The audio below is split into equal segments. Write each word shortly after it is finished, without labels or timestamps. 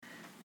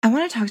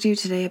want to talk to you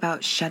today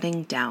about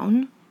shutting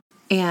down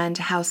and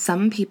how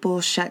some people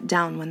shut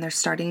down when they're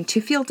starting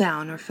to feel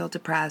down or feel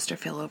depressed or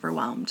feel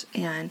overwhelmed.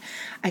 And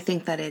I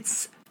think that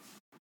it's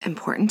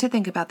important to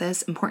think about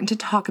this, important to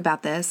talk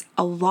about this.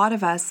 A lot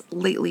of us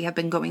lately have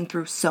been going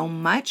through so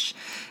much,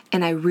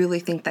 and I really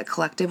think that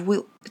collectively,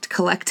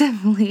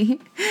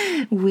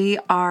 we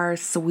are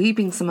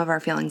sweeping some of our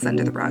feelings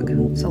under the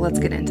rug. So let's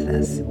get into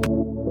this.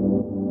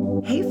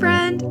 Hey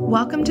friend,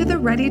 welcome to the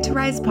Ready to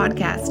Rise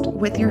podcast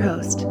with your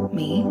host,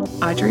 me,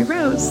 Audrey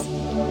Rose.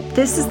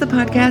 This is the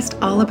podcast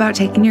all about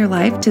taking your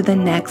life to the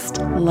next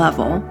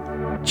level.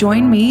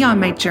 Join me on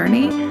my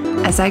journey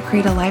as I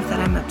create a life that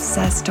I'm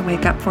obsessed to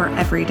wake up for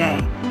every day.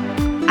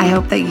 I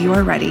hope that you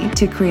are ready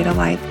to create a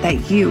life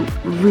that you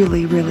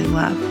really, really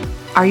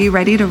love. Are you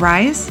ready to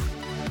rise?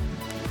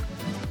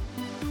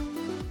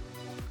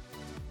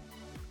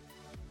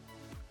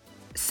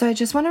 So I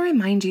just want to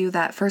remind you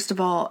that, first of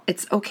all,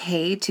 it's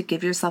okay to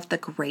give yourself the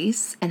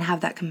grace and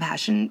have that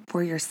compassion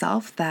for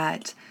yourself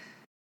that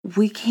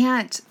we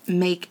can't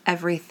make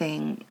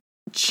everything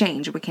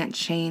change. We can't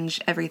change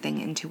everything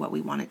into what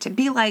we want it to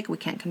be like. We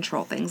can't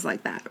control things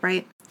like that,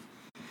 right?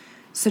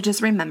 So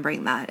just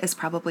remembering that is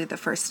probably the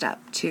first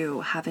step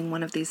to having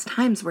one of these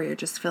times where you're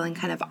just feeling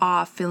kind of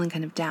off, feeling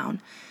kind of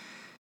down.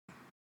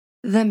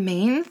 The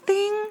main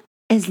thing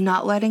is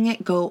not letting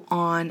it go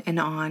on and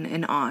on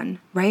and on,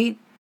 right?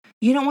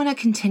 You don't want to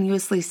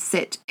continuously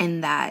sit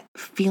in that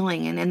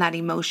feeling and in that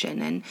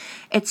emotion. And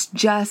it's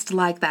just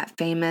like that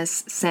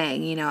famous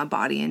saying, a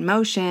body in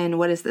motion.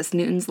 What is this?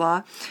 Newton's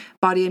law?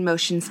 Body in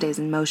motion stays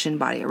in motion.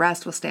 Body at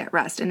rest will stay at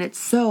rest. And it's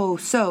so,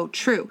 so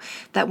true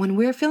that when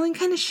we're feeling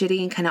kind of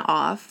shitty and kind of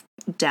off,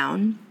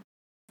 down,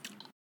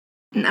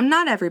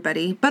 not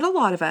everybody, but a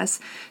lot of us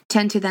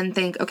tend to then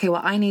think, okay, well,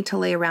 I need to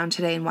lay around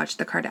today and watch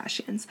the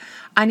Kardashians.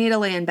 I need to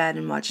lay in bed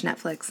and watch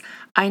Netflix.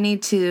 I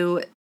need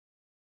to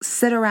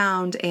sit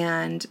around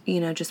and,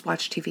 just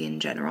watch TV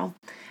in general.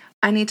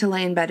 I need to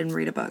lay in bed and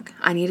read a book.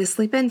 I need to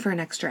sleep in for an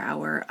extra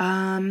hour.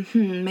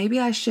 Maybe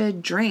I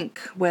should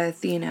drink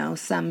with,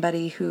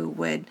 somebody who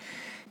would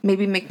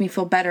maybe make me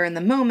feel better in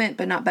the moment,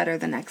 but not better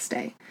the next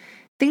day.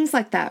 Things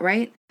like that,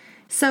 right?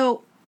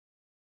 So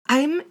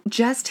I'm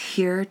just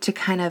here to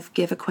kind of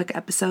give a quick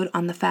episode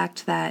on the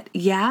fact that,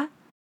 yeah,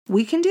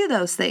 we can do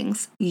those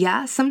things.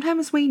 Yeah,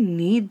 sometimes we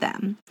need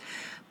them,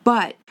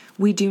 but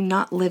we do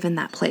not live in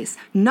that place.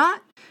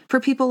 Not for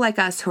people like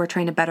us who are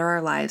trying to better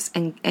our lives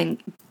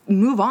and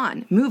move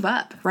on, move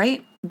up,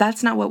 right?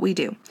 That's not what we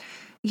do.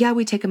 Yeah,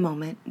 we take a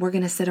moment. We're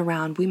going to sit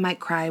around. We might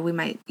cry. We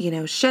might,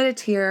 shed a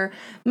tear,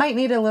 might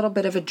need a little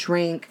bit of a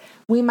drink.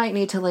 We might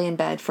need to lay in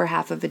bed for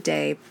half of a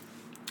day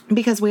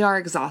because we are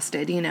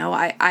exhausted.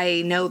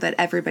 I know that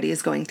everybody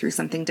is going through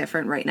something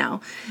different right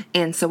now.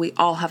 And so we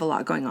all have a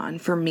lot going on.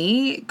 For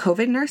me,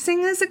 COVID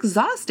nursing is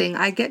exhausting.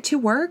 I get to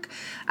work.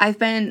 I've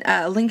been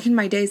linking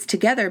my days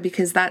together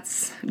because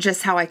that's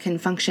just how I can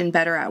function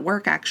better at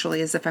work,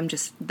 actually, as if I'm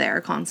just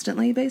there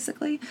constantly,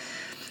 basically,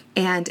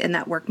 and in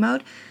that work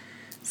mode.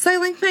 So I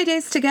link my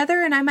days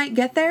together and I might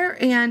get there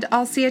and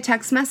I'll see a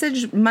text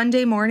message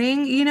Monday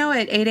morning,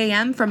 at 8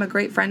 a.m. from a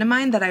great friend of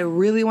mine that I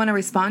really want to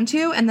respond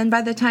to. And then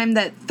by the time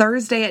that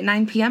Thursday at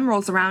 9 p.m.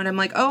 rolls around, I'm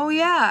like, oh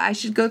yeah, I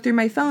should go through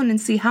my phone and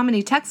see how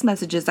many text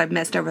messages I've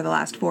missed over the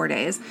last 4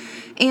 days.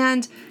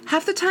 And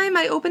half the time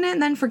I open it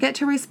and then forget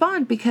to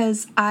respond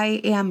because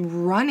I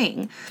am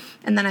running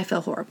and then I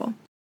feel horrible.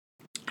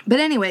 But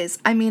anyways,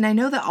 I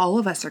know that all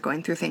of us are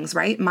going through things,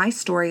 right? My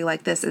story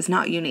like this is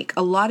not unique.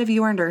 A lot of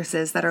you are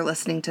nurses that are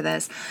listening to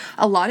this.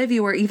 A lot of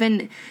you are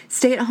even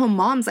stay-at-home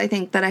moms, I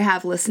think, that I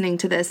have listening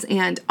to this.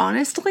 And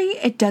honestly,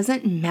 it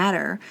doesn't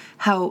matter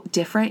how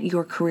different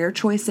your career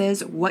choice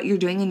is, what you're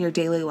doing in your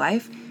daily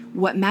life.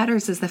 What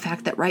matters is the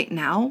fact that right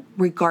now,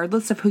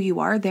 regardless of who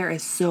you are, there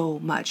is so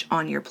much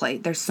on your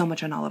plate. There's so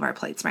much on all of our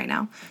plates right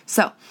now.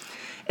 So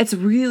it's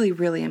really,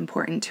 really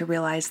important to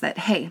realize that,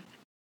 hey,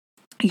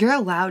 you're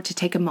allowed to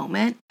take a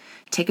moment,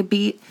 take a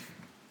beat,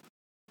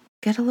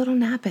 get a little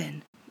nap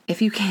in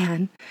if you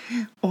can,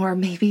 or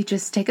maybe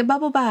just take a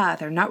bubble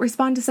bath or not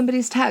respond to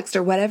somebody's text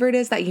or whatever it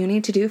is that you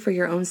need to do for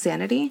your own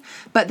sanity.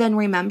 But then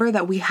remember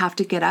that we have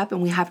to get up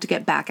and we have to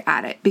get back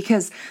at it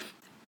because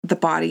the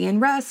body in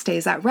rest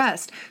stays at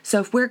rest. So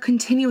if we're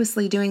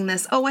continuously doing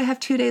this, I have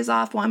 2 days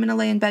off, well, I'm going to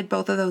lay in bed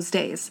both of those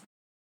days.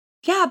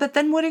 Yeah, but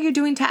then what are you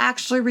doing to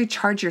actually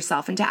recharge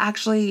yourself and to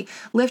actually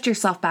lift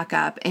yourself back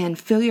up and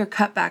fill your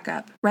cup back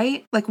up,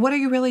 right? Like, what are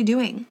you really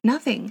doing?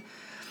 Nothing.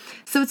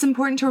 So it's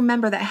important to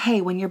remember that, hey,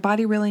 when your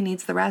body really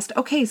needs the rest,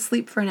 okay,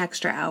 sleep for an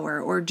extra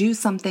hour or do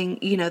something,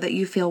 that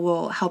you feel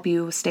will help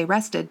you stay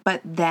rested.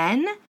 But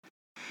then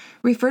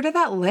refer to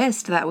that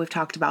list that we've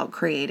talked about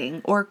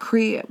creating or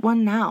create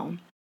one now.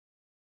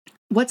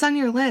 What's on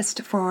your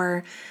list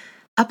for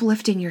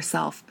uplifting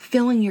yourself,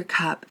 filling your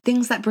cup,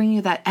 things that bring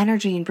you that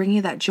energy and bring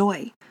you that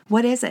joy?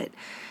 What is it?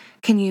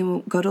 Can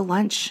you go to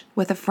lunch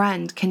with a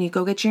friend? Can you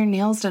go get your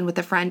nails done with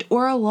a friend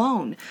or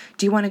alone?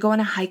 Do you want to go on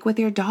a hike with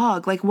your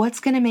dog? Like, what's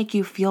going to make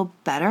you feel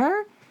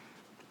better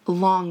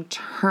long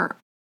term?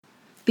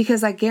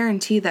 Because I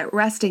guarantee that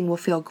resting will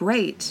feel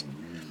great,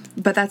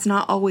 But that's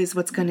not always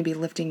what's going to be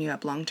lifting you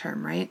up long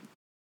term, right?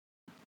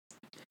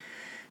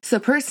 So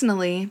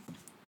personally,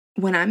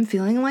 when I'm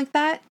feeling like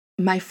that,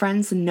 my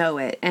friends know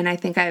it. And I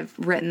think I've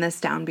written this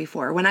down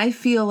before. When I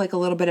feel like a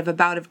little bit of a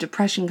bout of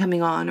depression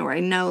coming on, or I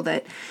know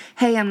that,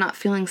 hey, I'm not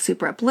feeling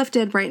super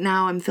uplifted right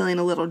now, I'm feeling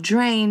a little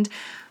drained,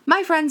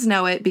 my friends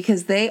know it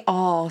because they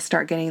all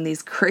start getting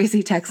these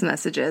crazy text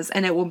messages,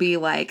 and it will be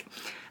like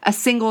a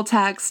single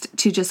text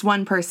to just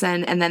one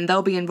person, and then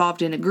they'll be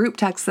involved in a group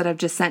text that I've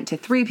just sent to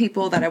 3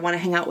 people that I want to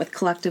hang out with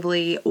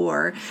collectively,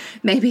 or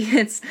maybe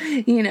it's,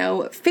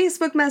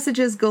 Facebook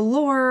messages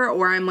galore,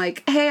 or I'm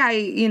like, hey,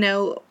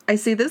 I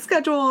see this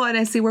schedule and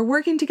I see we're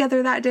working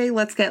together that day.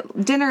 Let's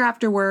get dinner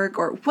after work,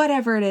 or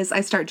whatever it is.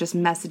 I start just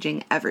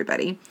messaging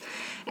everybody.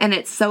 And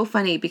it's so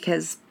funny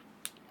because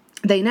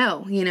they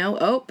know,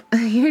 oh,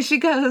 here she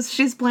goes.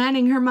 She's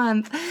planning her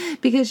month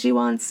because she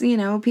wants,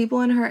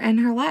 people in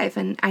her life.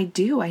 And I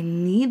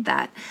need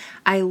that.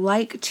 I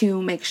like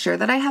to make sure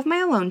that I have my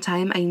alone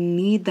time. I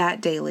need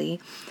that daily.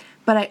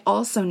 But I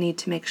also need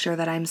to make sure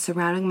that I'm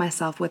surrounding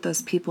myself with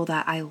those people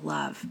that I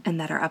love and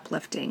that are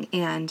uplifting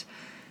and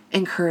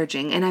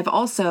encouraging. And I've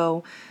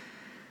also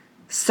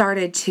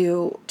started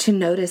to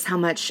notice how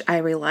much I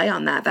rely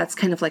on that. That's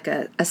kind of like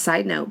a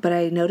side note, but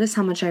I notice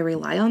how much I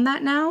rely on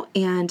that now.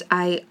 And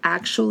I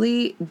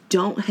actually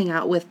don't hang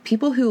out with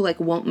people who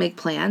won't make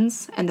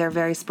plans and they're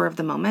very spur of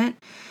the moment.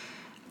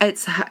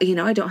 It's,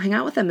 I don't hang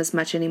out with them as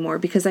much anymore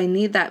because I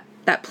need that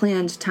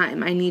planned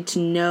time. I need to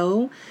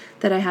know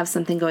that I have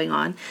something going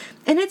on.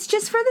 And it's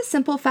just for the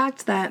simple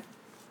fact that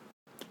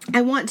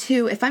I want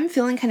to, if I'm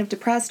feeling kind of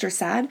depressed or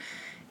sad,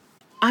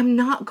 I'm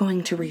not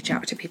going to reach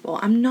out to people.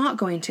 I'm not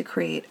going to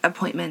create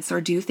appointments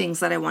or do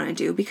things that I want to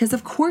do because,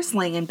 of course,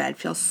 laying in bed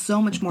feels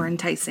so much more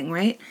enticing,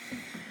 right?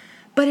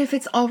 But if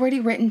it's already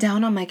written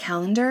down on my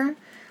calendar,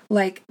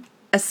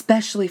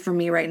 especially for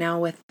me right now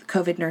with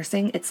COVID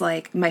nursing, it's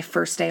like my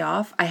first day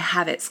off. I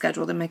have it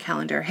scheduled in my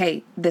calendar.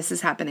 Hey, this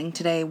is happening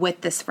today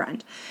with this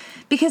friend.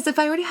 Because if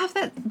I already have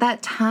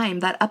that time,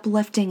 that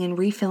uplifting and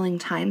refilling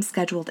time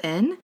scheduled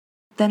in,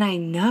 then I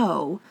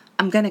know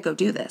I'm going to go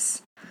do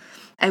this.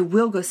 I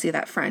will go see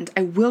that friend.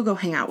 I will go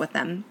hang out with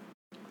them.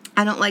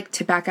 I don't like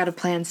to back out of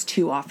plans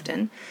too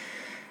often.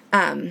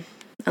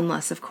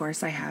 Unless, of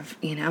course, I have,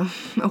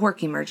 a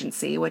work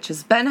emergency, which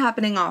has been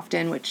happening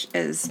often, which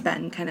has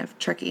been kind of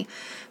tricky.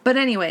 But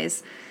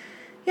anyways,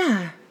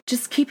 yeah,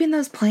 just keeping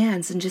those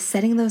plans and just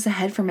setting those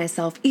ahead for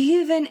myself,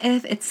 even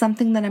if it's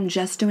something that I'm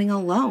just doing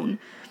alone.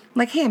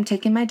 Like, hey, I'm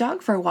taking my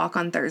dog for a walk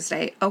on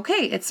Thursday.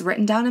 Okay, it's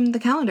written down in the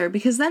calendar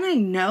because then I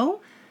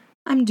know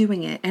I'm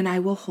doing it and I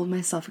will hold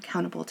myself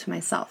accountable to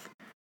myself.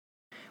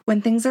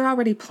 When things are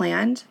already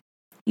planned,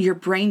 your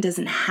brain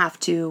doesn't have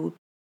to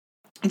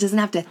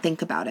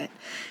think about it.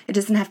 It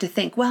doesn't have to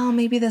think, well,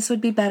 maybe this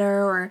would be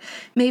better, or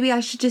maybe I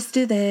should just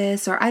do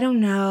this, or I don't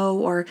know,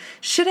 or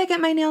should I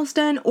get my nails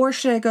done, or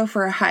should I go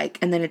for a hike?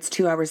 And then it's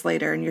 2 hours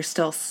later and you're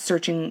still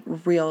searching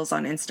reels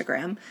on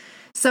Instagram.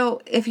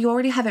 So if you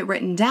already have it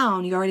written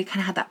down, you already kind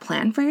of have that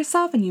plan for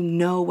yourself and you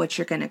know what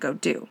you're going to go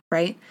do,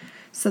 right?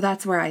 So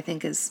that's where I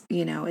think is,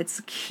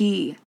 it's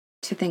key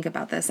to think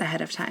about this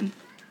ahead of time.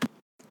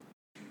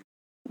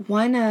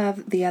 One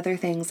of the other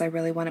things I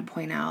really want to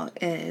point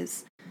out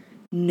is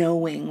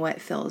knowing what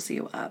fills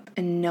you up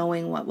and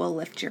knowing what will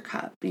lift your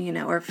cup,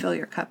 or fill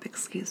your cup,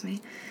 excuse me.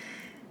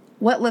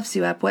 What lifts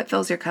you up? What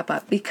fills your cup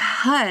up?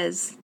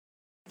 Because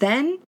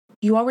then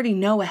you already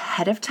know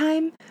ahead of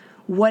time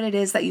what it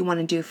is that you want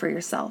to do for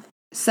yourself.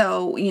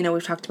 So,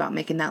 we've talked about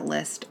making that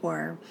list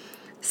or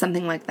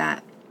something like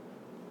that.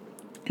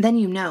 Then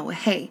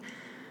hey,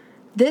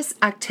 this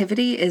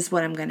activity is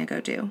what I'm going to go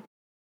do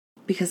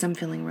because I'm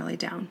feeling really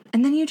down.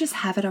 And then you just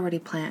have it already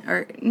planned,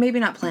 or maybe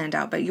not planned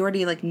out, but you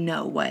already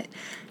know what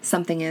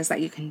something is that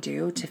you can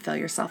do to fill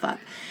yourself up.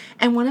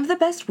 And one of the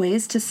best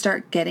ways to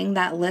start getting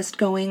that list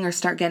going or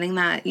start getting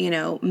that,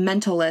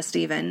 mental list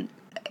even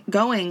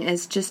going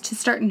is just to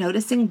start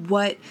noticing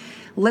what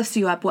lifts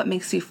you up, what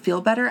makes you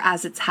feel better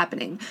as it's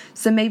happening.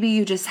 So maybe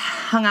you just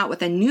hung out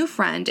with a new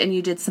friend and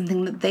you did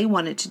something that they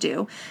wanted to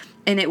do.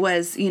 And it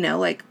was,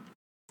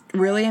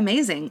 really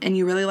amazing and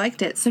you really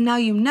liked it. So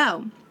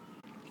now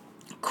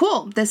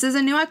cool, this is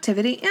a new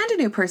activity and a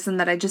new person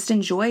that I just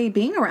enjoy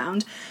being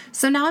around.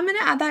 So now I'm going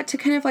to add that to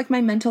kind of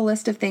my mental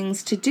list of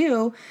things to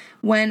do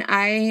when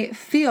I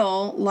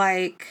feel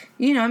like,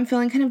 I'm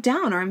feeling kind of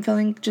down or I'm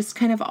feeling just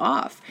kind of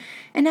off.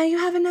 And now you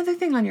have another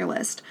thing on your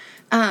list.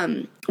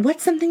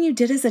 What's something you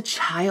did as a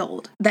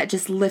child that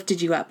just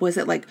lifted you up? Was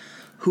it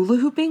hula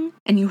hooping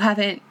and you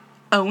haven't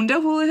owned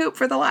a hula hoop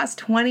for the last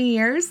 20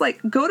 years?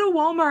 Go to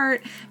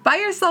Walmart, buy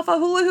yourself a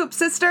hula hoop,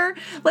 sister.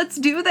 Let's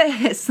do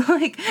this.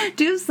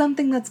 Do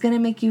something that's going to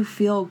make you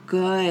feel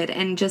good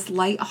and just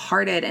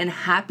lighthearted and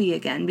happy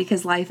again,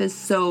 because life is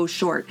so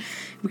short.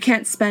 We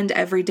can't spend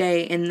every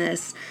day in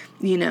this,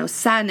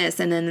 sadness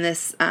and in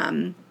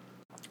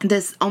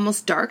this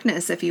almost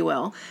darkness, if you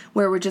will,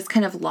 where we're just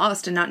kind of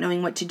lost and not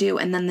knowing what to do.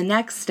 And then the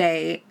next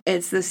day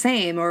it's the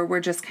same, or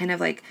we're just kind of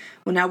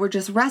well, now we're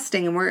just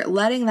resting and we're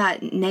letting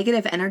that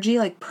negative energy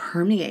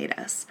permeate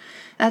us.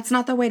 That's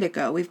not the way to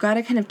go. We've got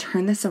to kind of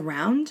turn this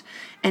around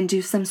and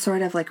do some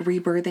sort of like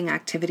rebirthing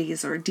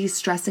activities or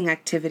de-stressing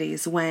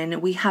activities when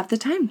we have the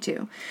time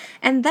to.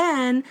 And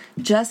then,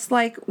 just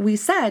like we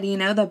said,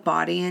 the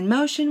body in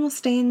motion will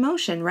stay in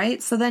motion,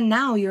 right? So then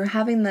now you're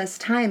having this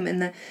time in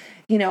the,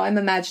 I'm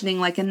imagining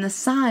like in the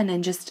sun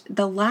and just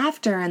the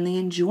laughter and the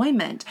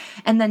enjoyment.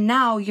 And then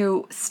now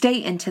you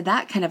stay into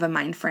that kind of a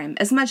mind frame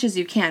as much as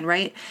you can,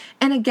 right?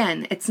 And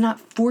again, it's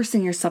not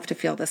forcing yourself to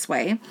feel this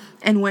way.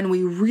 And when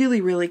we really,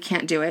 really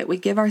can't do it, we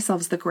give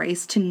ourselves the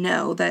grace to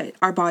know that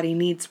our body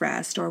needs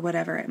rest or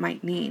whatever it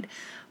might need.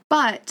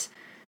 But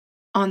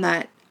on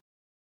that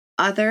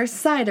other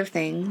side of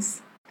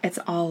things, it's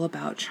all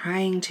about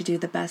trying to do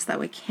the best that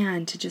we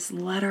can to just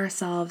let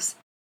ourselves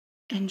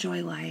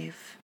enjoy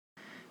life.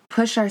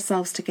 Push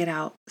ourselves to get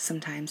out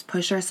sometimes,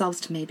 push ourselves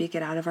to maybe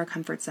get out of our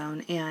comfort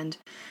zone. And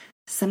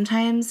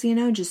sometimes,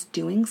 just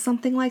doing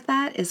something like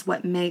that is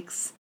what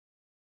makes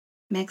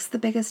the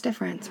biggest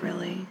difference,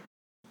 really.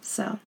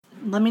 So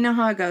let me know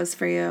how it goes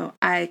for you.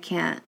 I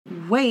can't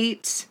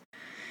wait.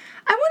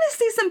 I want to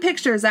see some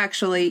pictures,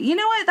 actually. You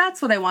know what?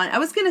 That's what I want. I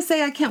was going to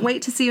say I can't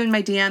wait to see you in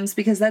my DMs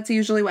because that's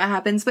usually what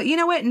happens. But you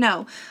know what?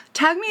 No.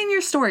 Tag me in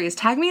your stories.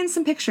 Tag me in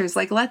some pictures.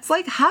 Let's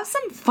have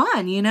some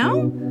fun,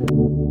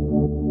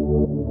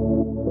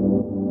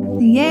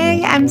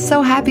 Yay, I'm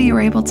so happy you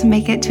were able to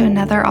make it to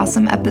another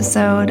awesome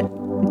episode.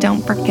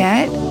 Don't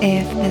forget,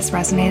 if this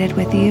resonated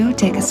with you,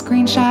 take a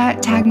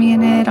screenshot, tag me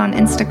in it on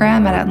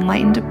Instagram at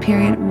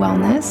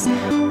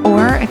enlightened.wellness.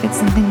 Or if it's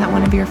something that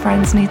one of your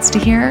friends needs to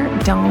hear,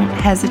 don't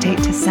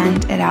hesitate to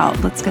send it out.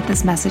 Let's get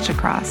this message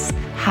across.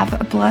 Have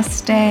a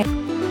blessed day.